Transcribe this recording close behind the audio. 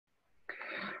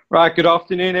Right, good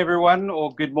afternoon, everyone,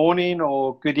 or good morning,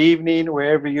 or good evening,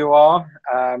 wherever you are.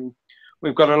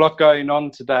 We've got a lot going on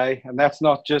today, and that's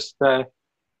not just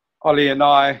Ollie and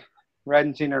I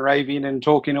ranting and raving and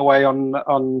talking away on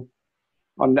the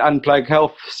Unplugged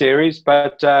Health series,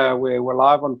 but we're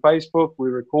live on Facebook.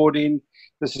 We're recording.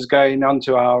 This is going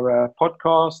onto our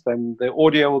podcast, and the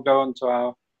audio will go onto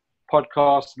our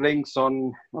podcast links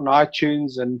on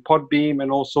iTunes and Podbeam and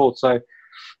all sorts.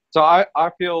 So I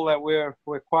feel that we're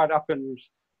quite up and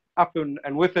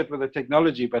with it with the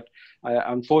technology, but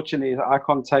unfortunately I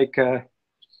can't take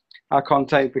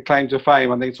the claim to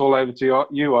fame. I think it's all over to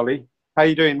you, Ollie. How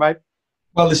you doing, mate?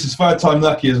 Well, this is third time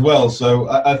lucky as well, so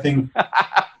I think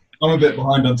I'm a bit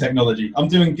behind on technology. I'm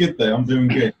doing good though. I'm doing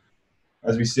good.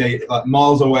 As we see, like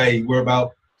miles away, we're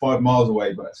about 5 miles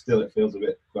away, but still it feels a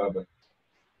bit further.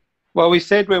 Well, we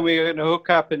said when we were going to hook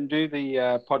up and do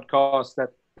the podcast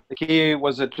that the key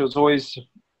was it was always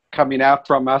coming out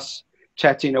from us,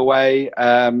 chatting away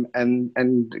and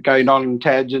going on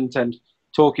tangents and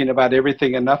talking about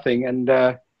everything and nothing. And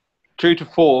true to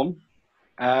form,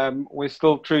 we're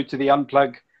still true to the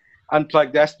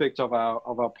unplugged aspect of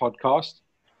our podcast.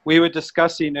 We were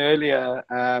discussing earlier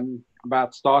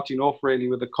about starting off really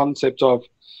with the concept of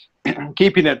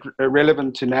keeping it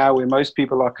relevant to now, where most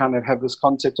people are kind of have this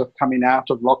concept of coming out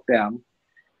of lockdown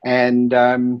and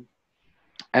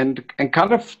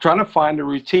kind of trying to find a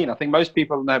routine. I think most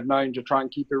people have known to try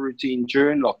and keep a routine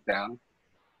during lockdown,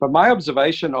 but my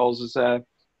observation also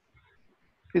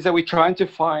is that we're trying to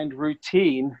find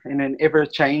routine in an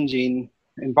ever-changing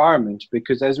environment,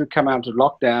 because as we come out of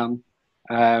lockdown,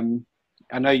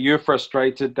 I know you're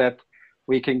frustrated that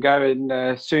we can go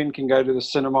and soon can go to the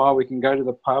cinema, we can go to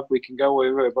the pub, we can go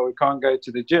wherever, but we can't go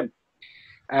to the gym.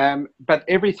 But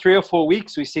every 3 or 4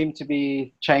 weeks, we seem to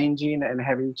be changing and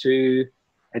having to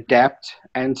adapt.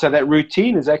 And so that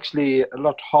routine is actually a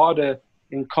lot harder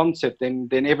in concept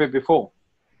than ever before.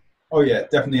 Oh yeah,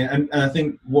 definitely. And I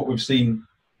think what we've seen,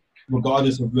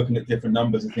 regardless of looking at different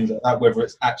numbers and things like that, whether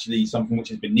it's actually something which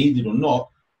has been needed or not,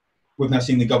 we've now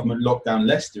seen the government lock down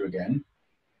Leicester again.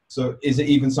 So is it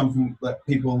even something that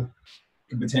people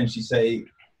could potentially say,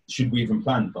 should we even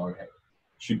plan far ahead?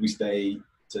 Should we stay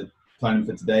to plan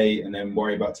for today and then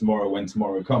worry about tomorrow when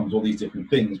tomorrow comes, all these different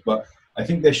things? But I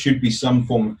think there should be some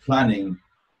form of planning,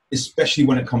 especially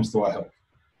when it comes to our health.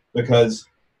 Because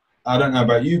I don't know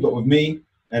about you, but with me,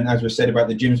 and as we said about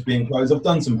the gyms being closed, I've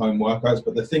done some home workouts,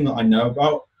 but the thing that I know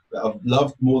about, that I've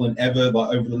loved more than ever,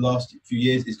 like over the last few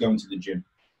years, is going to the gym.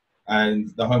 And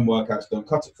the home workouts don't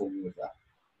cut it for me with that.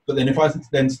 But then if I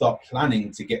then start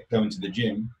planning to going to the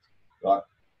gym, like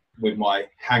with my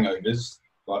hangovers,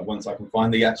 like once I can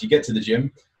finally actually get to the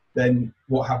gym, then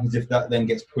what happens if that then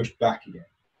gets pushed back again?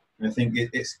 And I think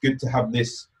it's good to have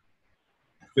this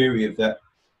theory of that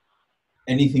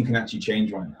anything can actually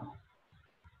change right now.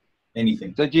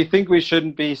 Anything. So do you think we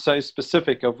shouldn't be so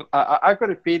specific? I've got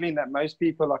a feeling that most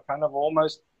people are kind of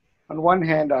almost, on one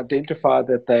hand, identify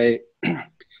that they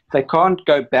can't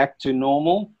go back to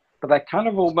normal, but they're kind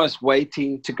of almost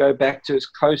waiting to go back to as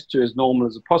close to as normal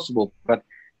as possible. But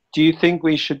do you think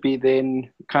we should be then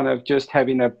kind of just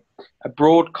having a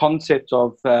broad concept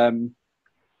of a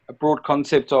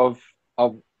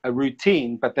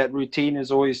routine, but that routine is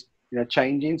always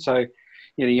changing? So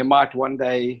you might one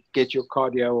day get your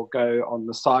cardio or go on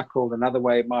the cycle, another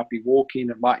way it might be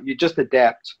walking, you just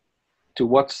adapt to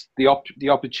what's the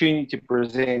opportunity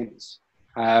presents,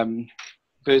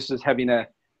 versus having a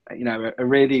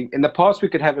really, in the past we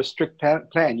could have a strict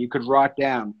plan. You could write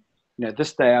down,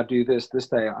 this day I do this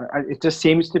day. It just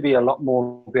seems to be a lot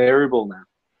more variable now.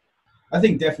 I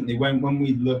think definitely when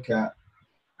we look at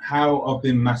how I've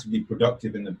been massively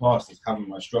productive in the past is having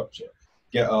my structure.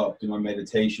 Get up, do my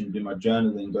meditation, do my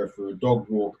journaling, go for a dog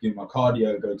walk, do my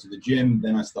cardio, go to the gym,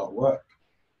 then I start work.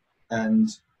 And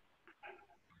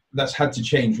that's had to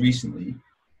change recently.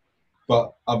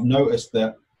 But I've noticed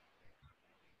that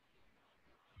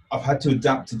I've had to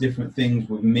adapt to different things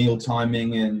with meal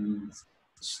timing and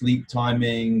sleep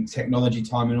timing, technology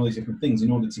timing, all these different things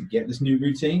in order to get this new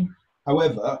routine.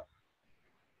 However,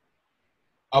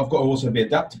 I've got to also be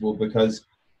adaptable, because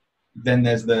then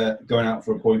there's the going out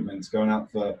for appointments, going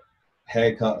out for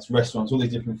haircuts, restaurants, all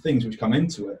these different things which come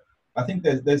into it. I think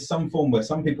there's some form where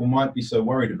some people might be so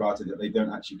worried about it that they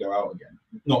don't actually go out again.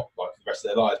 Not like for the rest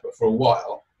of their lives, but for a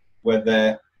while, where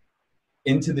they're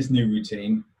into this new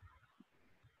routine.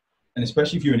 And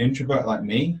especially if you're an introvert like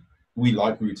me, we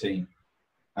like routine.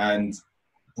 And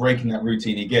breaking that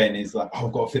routine again is like, oh,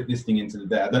 I've got to fit this thing into the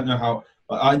day. I don't know how,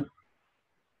 but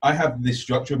I have this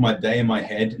structure of my day in my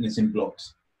head, and it's in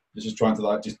blocks. It's just trying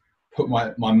to just put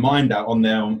my mind out on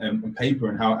there on paper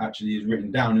and how it actually is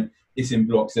written down. It's in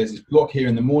blocks. There's this block here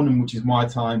in the morning, which is my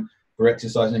time for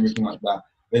exercise and everything like that.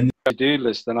 Then to-do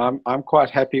list, and I'm quite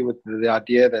happy with the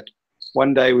idea that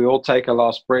one day we all take a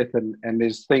last breath and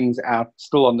there's things out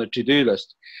still on the to-do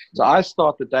list. So I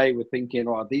start the day with thinking,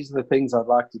 well, these are the things I'd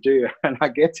like to do, and I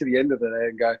get to the end of the day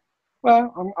and go,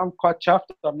 well, I'm quite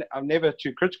chuffed. I'm never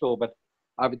too critical, but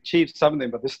I've achieved some of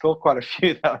them, but there's still quite a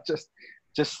few that are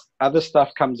just other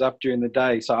stuff comes up during the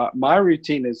day. So my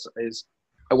routine is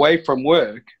away from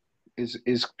work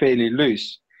is fairly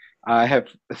loose. I have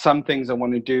some things I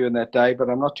want to do in that day, but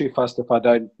I'm not too fussed if I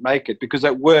don't make it, because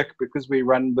at work, because we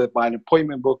run by an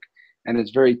appointment book and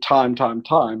it's very time,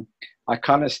 I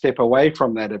kind of step away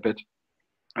from that a bit.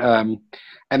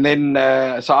 And then,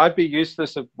 so I'd be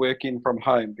useless at working from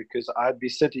home, because I'd be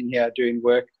sitting here doing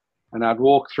work and I'd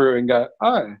walk through and go,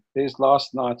 oh, there's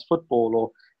last night's football,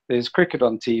 or there's cricket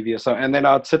on TV or something. And then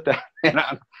I'd sit there and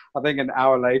I think an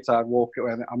hour later I'd walk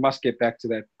and I must get back to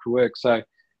that work. So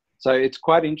it's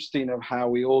quite interesting of how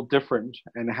we're all different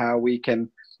and how we can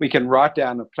write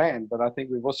down a plan. But I think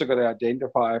we've also got to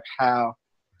identify how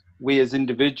we as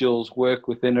individuals work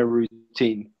within a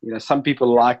routine. You know, some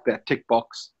people like that tick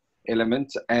box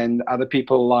element, and other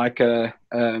people like a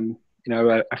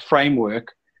framework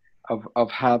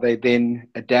of how they then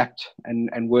adapt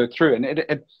and work through. And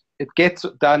it gets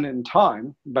done in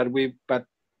time, but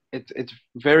it's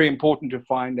very important to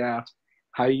find out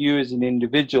how you as an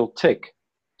individual tick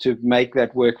to make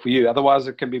that work for you. Otherwise,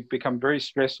 it can become very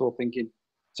stressful thinking.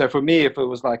 So for me, if it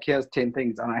was like, here's 10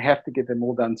 things and I have to get them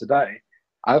all done today,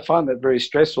 I find that very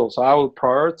stressful. So I will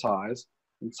prioritize,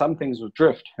 and some things will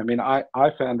drift. I mean, I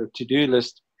found a to-do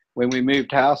list when we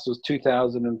moved house was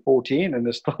 2014, and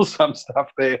there's still some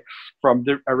stuff there from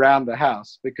around the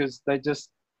house, because they just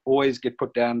always get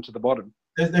put down to the bottom.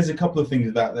 There's a couple of things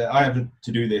of that I have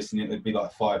to do this, and it would be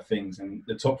like 5 things, and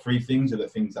the top 3 things are the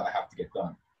things that I have to get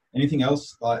done. Anything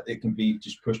else, like, it can be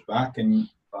just pushed back, and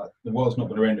the world's not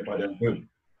going to end if I don't do it.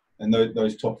 And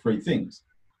those top 3 things,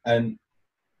 and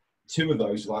 2 of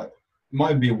those, like,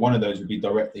 might be one of those would be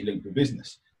directly linked with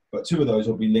business, but 2 of those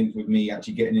will be linked with me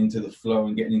actually getting into the flow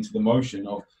and getting into the motion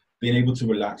of being able to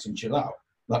relax and chill out.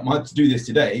 Like, my to do this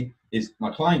today is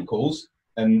my client calls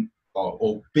and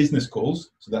or business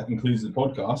calls, so that includes the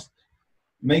podcast,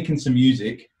 making some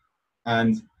music,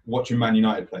 and watching Man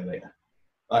United play later.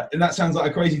 And that sounds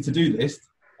like a crazy to-do list.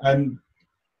 And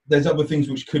there's other things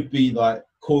which could be like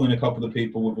calling a couple of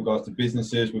people with regards to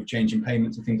businesses, with changing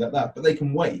payments and things like that, but they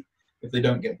can wait if they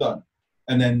don't get done.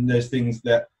 And then there's things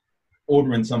that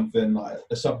ordering something like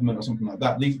a supplement or something like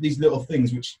that, these little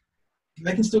things which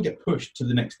they can still get pushed to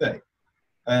the next day.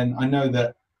 And I know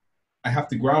that I have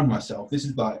to ground myself. This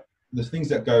is like the things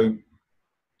that go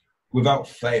without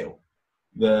fail,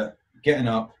 the getting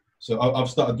up. So I've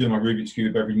started doing my Rubik's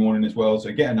Cube every morning as well.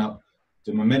 So getting up,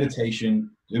 doing my meditation,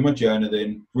 doing my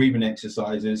journaling, breathing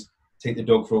exercises, take the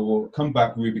dog for a walk, come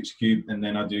back, Rubik's Cube, and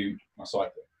then I do my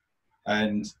cycle.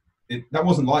 And that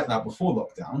wasn't like that before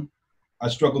lockdown. I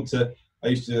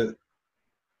used to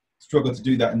struggle to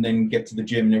do that and then get to the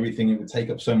gym and everything. It would take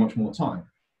up so much more time.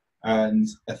 And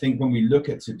I think when we look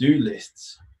at to-do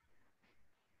lists,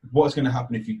 what's going to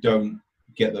happen if you don't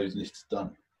get those lists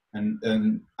done?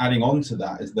 And adding on to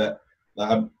that is that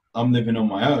I'm living on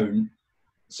my own,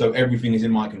 so everything is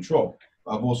in my control.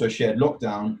 But I've also shared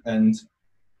lockdown, and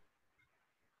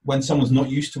when someone's not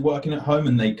used to working at home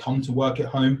and they come to work at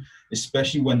home,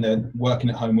 especially when they're working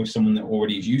at home with someone that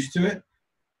already is used to it,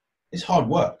 it's hard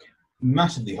work,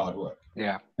 massively hard work.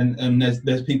 Yeah. And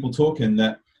there's people talking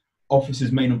that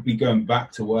officers may not be going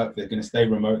back to work, they're going to stay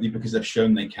remotely because they've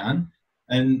shown they can.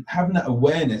 And having that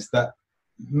awareness, that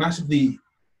massively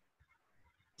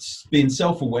being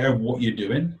self-aware of what you're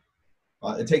doing,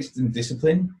 it takes some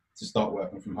discipline to start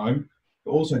working from home,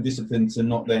 but also discipline to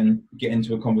not then get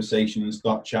into a conversation and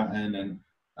start chatting,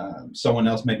 and someone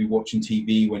else may be watching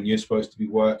TV when you're supposed to be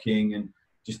working, and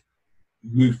just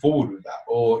move forward with that.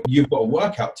 Or you've got a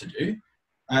workout to do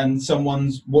and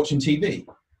someone's watching TV,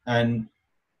 and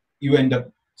you end up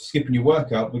skipping your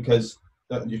workout because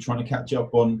you're trying to catch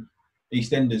up on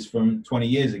EastEnders from 20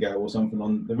 years ago or something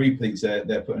on the repeats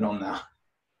they're putting on now.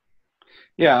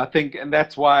 Yeah, I think, and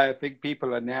that's why I think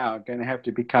people are now going to have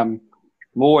to become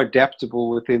more adaptable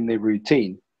within their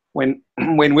routine. When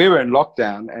we were in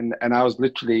lockdown and I was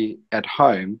literally at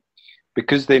home,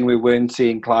 because then we weren't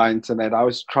seeing clients, and that I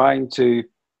was trying to,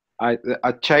 I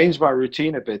changed my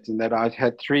routine a bit, in that I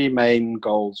had 3 main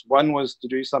goals. One was to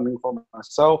do something for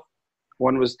myself,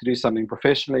 one was to do something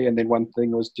professionally, and then one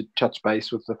thing was to touch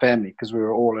base with the family, because we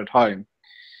were all at home.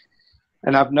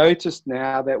 And I've noticed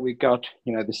now that we got,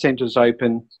 the centres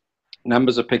open,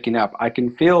 numbers are picking up. I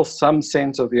can feel some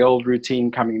sense of the old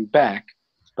routine coming back,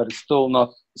 but it's still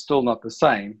not the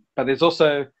same. But there's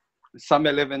also some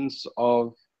elements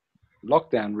of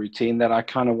lockdown routine that I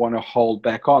kind of want to hold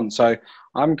back on. So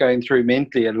I'm going through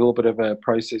mentally a little bit of a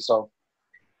process of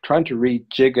trying to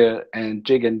jig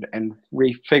and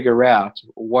refigure out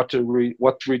what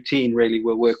routine really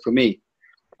will work for me.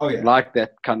 Oh yeah, like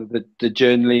that kind of the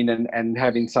journaling and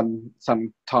having some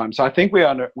time. So I think we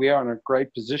are in a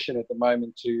great position at the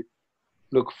moment to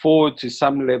look forward to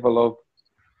some level of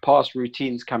past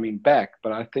routines coming back.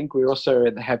 But I think we also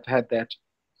have had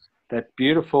that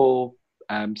beautiful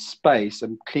space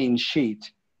and clean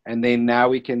sheet, and then now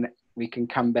we can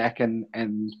come back and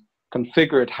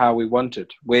configure it how we want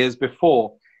it. Whereas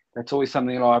before, that's always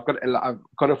something I've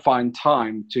got to find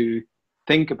time to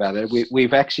think about it.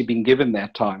 We've actually been given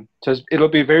that time, so it'll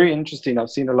be very interesting. I've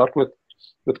seen a lot with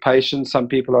patients. Some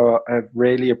people have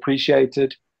really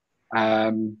appreciated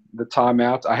the time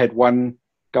out. I had one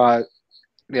guy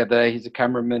the other day. He's a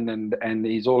cameraman and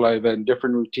he's all over in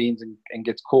different routines and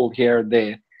gets called here and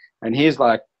there, and he's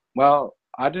like, well,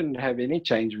 I didn't have any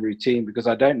change in routine because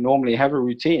I don't normally have a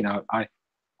routine.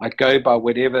 I go by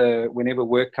whenever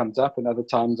work comes up, and other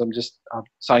times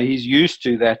so he's used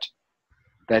to that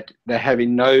they're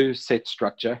having no set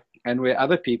structure, and where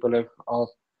other people are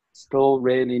still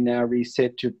really now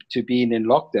reset to being in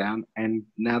lockdown, and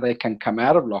now they can come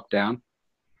out of lockdown,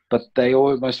 but they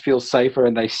almost feel safer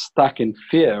and they're stuck in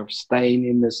fear of staying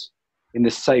in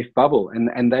this safe bubble,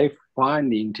 and they're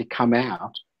finding to come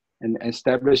out and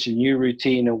establish a new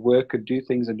routine or work or do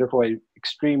things in a different way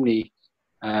extremely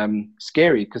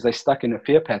scary because they're stuck in a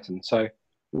fear pattern. So if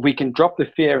we can drop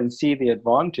the fear and see the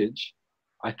advantage,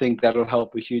 I think that'll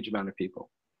help a huge amount of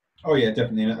people. Oh yeah,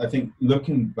 definitely. And I think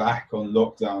looking back on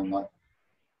lockdown, like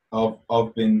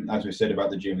I've been, as we said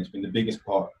about the gym, it's been the biggest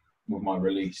part with my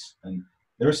release. And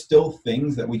there are still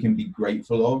things that we can be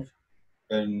grateful of,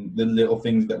 and the little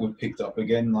things that we've picked up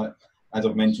again, like as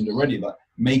I've mentioned already, like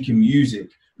making music,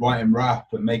 writing rap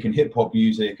and making hip hop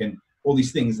music and all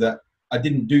these things that I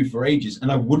didn't do for ages,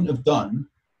 and I wouldn't have done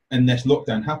unless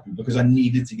lockdown happened, because I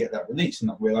needed to get that release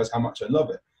and I realized how much I love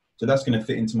it. So that's going to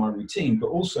fit into my routine, but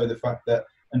also the fact that,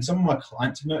 and some of my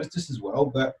clients have noticed this as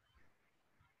well, that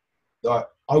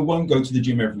I won't go to the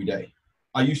gym every day.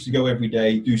 I used to go every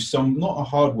day, do not a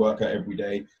hard workout every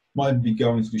day, might be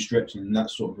going to do stretching and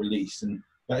that sort of release. And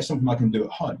that is something I can do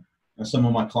at home. And some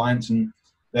of my clients, and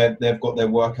they've got their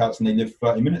workouts and they live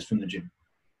 30 minutes from the gym.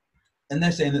 And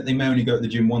they're saying that they may only go to the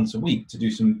gym once a week to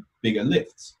do some bigger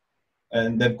lifts.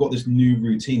 And they've got this new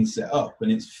routine set up,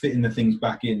 and it's fitting the things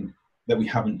back in that we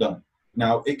haven't done.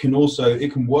 Now, it can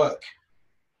work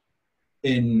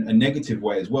in a negative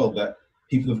way as well, that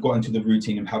people have got into the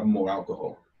routine of having more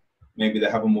alcohol. Maybe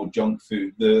they're having more junk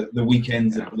food. The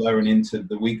weekends are blurring into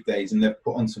the weekdays, and they've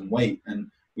put on some weight. And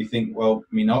we think, well,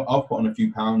 I mean, I've put on a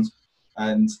few pounds,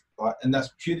 and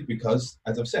that's purely because,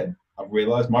 as I've said, I've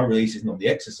realized my release is not the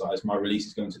exercise. My release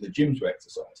is going to the gym to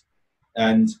exercise,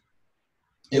 and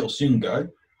it'll soon go.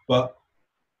 But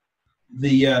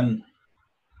the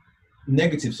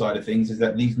negative side of things is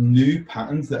that these new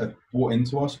patterns that have brought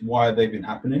into us, why they've been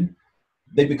happening,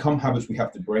 they become habits we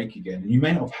have to break again. And you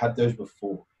may not have had those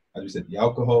before. As we said, the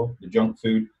alcohol, the junk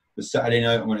food, the Saturday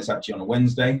night, and when it's actually on a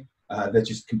Wednesday, they're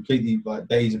just completely, like,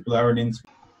 days are blurring into.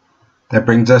 That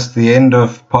brings us to the end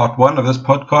of part 1 of this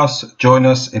podcast. Join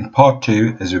us in part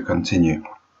 2 as we continue.